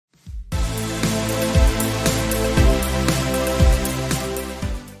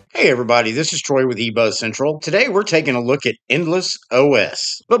Hey everybody, this is Troy with eBuzz Central. Today we're taking a look at Endless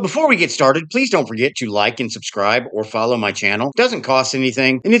OS. But before we get started, please don't forget to like and subscribe or follow my channel. It doesn't cost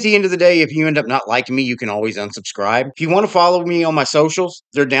anything. And at the end of the day, if you end up not liking me, you can always unsubscribe. If you want to follow me on my socials,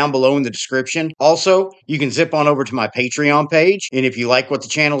 they're down below in the description. Also, you can zip on over to my Patreon page. And if you like what the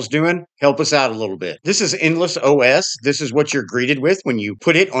channel's doing, help us out a little bit. This is Endless OS. This is what you're greeted with when you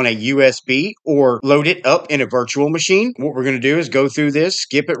put it on a USB or load it up in a virtual machine. What we're going to do is go through this,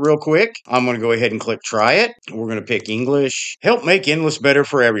 skip it real quick. I'm going to go ahead and click try it. We're going to pick English. Help make Endless better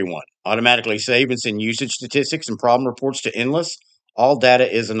for everyone. Automatically save and send usage statistics and problem reports to Endless. All data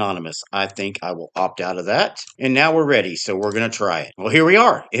is anonymous. I think I will opt out of that. And now we're ready, so we're going to try it. Well, here we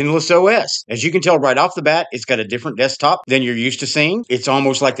are, Endless OS. As you can tell right off the bat, it's got a different desktop than you're used to seeing. It's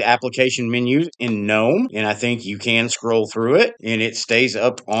almost like the application menu in GNOME, and I think you can scroll through it, and it stays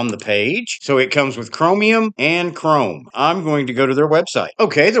up on the page. So it comes with Chromium and Chrome. I'm going to go to their website.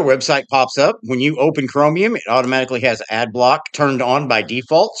 Okay, their website pops up. When you open Chromium, it automatically has ad block turned on by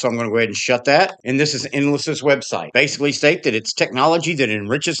default, so I'm going to go ahead and shut that. And this is Endless's website. Basically state that it's technology that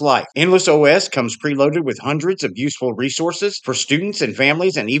enriches life. Endless OS comes preloaded with hundreds of useful resources for students and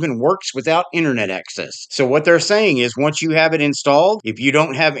families and even works without internet access. So what they're saying is once you have it installed, if you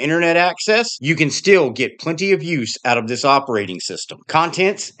don't have internet access, you can still get plenty of use out of this operating system.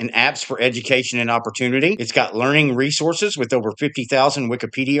 Contents and apps for education and opportunity. It's got learning resources with over 50,000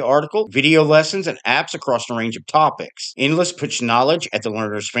 Wikipedia articles, video lessons, and apps across a range of topics. Endless puts knowledge at the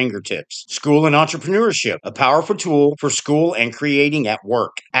learner's fingertips. School and entrepreneurship, a powerful tool for school and creating at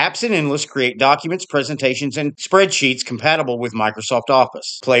work. Apps in Endless create documents, presentations, and spreadsheets compatible with Microsoft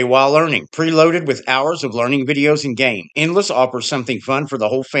Office. Play while learning, preloaded with hours of learning videos and games. Endless offers something fun for the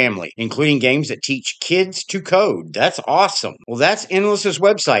whole family, including games that teach kids to code. That's awesome. Well, that's Endless's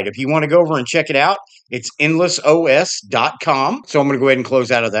website. If you want to go over and check it out, it's endlessos.com. So I'm going to go ahead and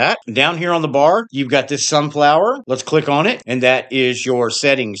close out of that. Down here on the bar, you've got this sunflower. Let's click on it. And that is your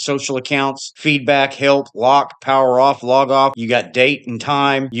settings, social accounts, feedback, help, lock, power off, log off. You got date and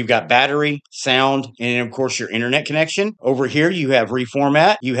time. You've got battery, sound, and of course your internet connection. Over here, you have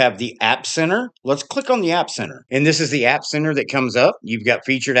reformat. You have the App Center. Let's click on the App Center. And this is the App Center that comes up. You've got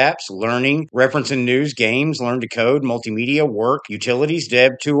featured apps, learning, reference and news, games, learn to code, multimedia, work, utilities,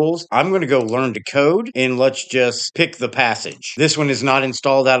 dev tools. I'm going to go learn to code. And let's just pick the passage. This one is not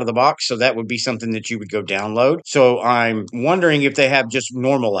installed out of the box, so that would be something that you would go download. So I'm wondering if they have just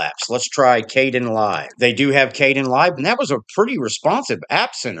normal apps. Let's try Kden Live. They do have Kden Live, and that was a pretty responsive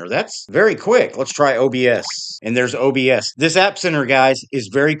App Center. That's very quick. Let's try OBS. And there's OBS. This App Center, guys, is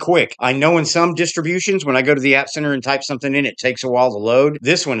very quick. I know in some distributions, when I go to the App Center and type something in, it takes a while to load.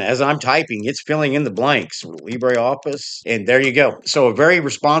 This one, as I'm typing, it's filling in the blanks. LibreOffice, and there you go. So a very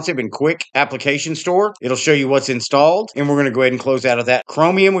responsive and quick application store. It'll show you what's installed, and we're going to go ahead and close out of that.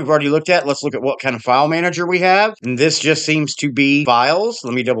 Chromium, we've already looked at. Let's look at what kind of file manager we have. And this just seems to be files.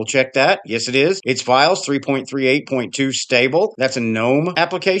 Let me double check that. Yes, it is. It's files 3.38.2 stable. That's a GNOME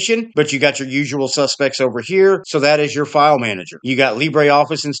application, but you got your usual suspects over here. So that is your file manager. You got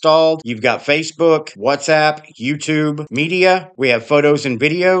LibreOffice installed. You've got Facebook, WhatsApp, YouTube, media. We have photos and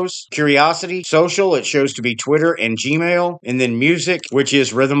videos, Curiosity, social. It shows to be Twitter and Gmail, and then music, which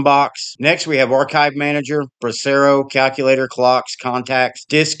is Rhythmbox. Next, we have Archive Manager, Bracero, Calculator, Clocks, Contacts,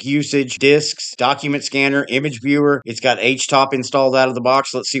 Disk Usage, Disks, Document Scanner, Image Viewer. It's got HTOP installed out of the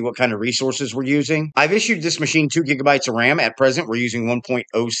box. Let's see what kind of resources we're using. I've issued this machine 2 gigabytes of RAM. At present, we're using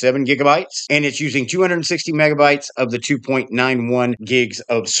 1.07 gigabytes, and it's using 260 megabytes of the 2.91 gigs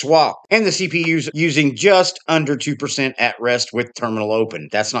of swap. And the CPU's using just under 2% at rest with terminal open.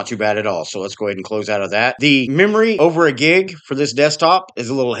 That's not too bad at all. So let's go ahead and close out of that. The memory over a gig for this desktop is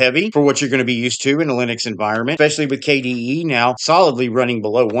a little heavy for what you're going to be used to in a Linux environment, especially with KDE now solidly running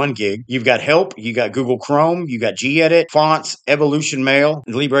below 1 gig. You've got help, you got Google Chrome, you got gedit, fonts, Evolution Mail,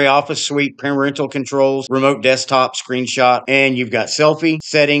 LibreOffice Suite, parental controls, remote desktop, screenshot, and you've got selfie,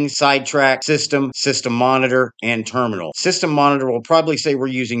 settings, sidetrack, system monitor, and terminal. System monitor will probably say we're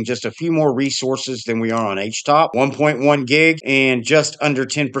using just a few more resources than we are on HTOP, 1.1 gig, and just under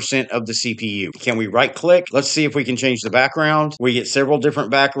 10% of the CPU. Can we right click? Let's see if we can change the background. We get several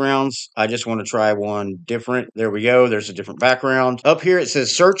different backgrounds. I just want to try one different. There we go. There's a different background. Up here it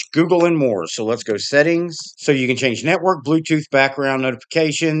says search, Google, and more. So let's go settings. So you can change network, Bluetooth, background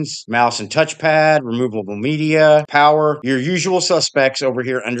notifications, mouse and touchpad, removable media, power, your usual suspects over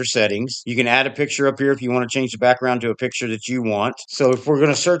here under settings. You can add a picture up here if you want to change the background to a picture that you want. So if we're going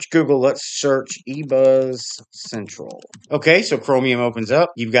to search Google, let's search eBuzz Central. Okay, so Chromium opens up.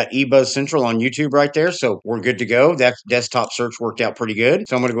 You've got eBuzz Central on YouTube right there. So we're good to go. That desktop search worked out pretty good.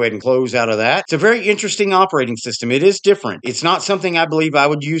 So I'm going to go ahead and close out of that. that. It's a very interesting operating system. It is different. It's not something I believe I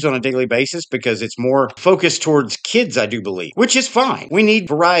would use on a daily basis because it's more focused towards kids, I do believe, which is fine. We need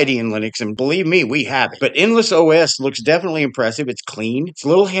variety in Linux, and believe me, we have it. But Endless OS looks definitely impressive. It's clean. It's a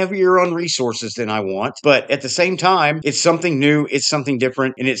little heavier on resources than I want, but at the same time, it's something new, it's something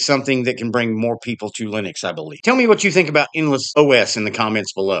different, and it's something that can bring more people to Linux, I believe. Tell me what you think about Endless OS in the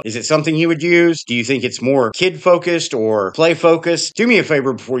comments below. Is it something you would use? Do you think it's more kid-focused or play-focused? Do me a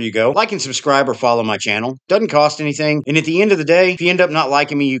favor before you go. Like and subscribe or follow my channel. Doesn't cost anything, and at the end of the day, if you end up not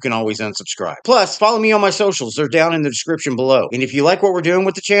liking me, you can always unsubscribe. Plus, follow me on my socials. They're down in the description below. And if you like what we're doing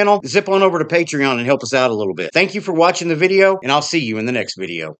with the channel, zip on over to Patreon and help us out a little bit. Thank you for watching the video, and I'll see you in the next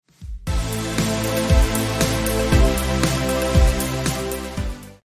video.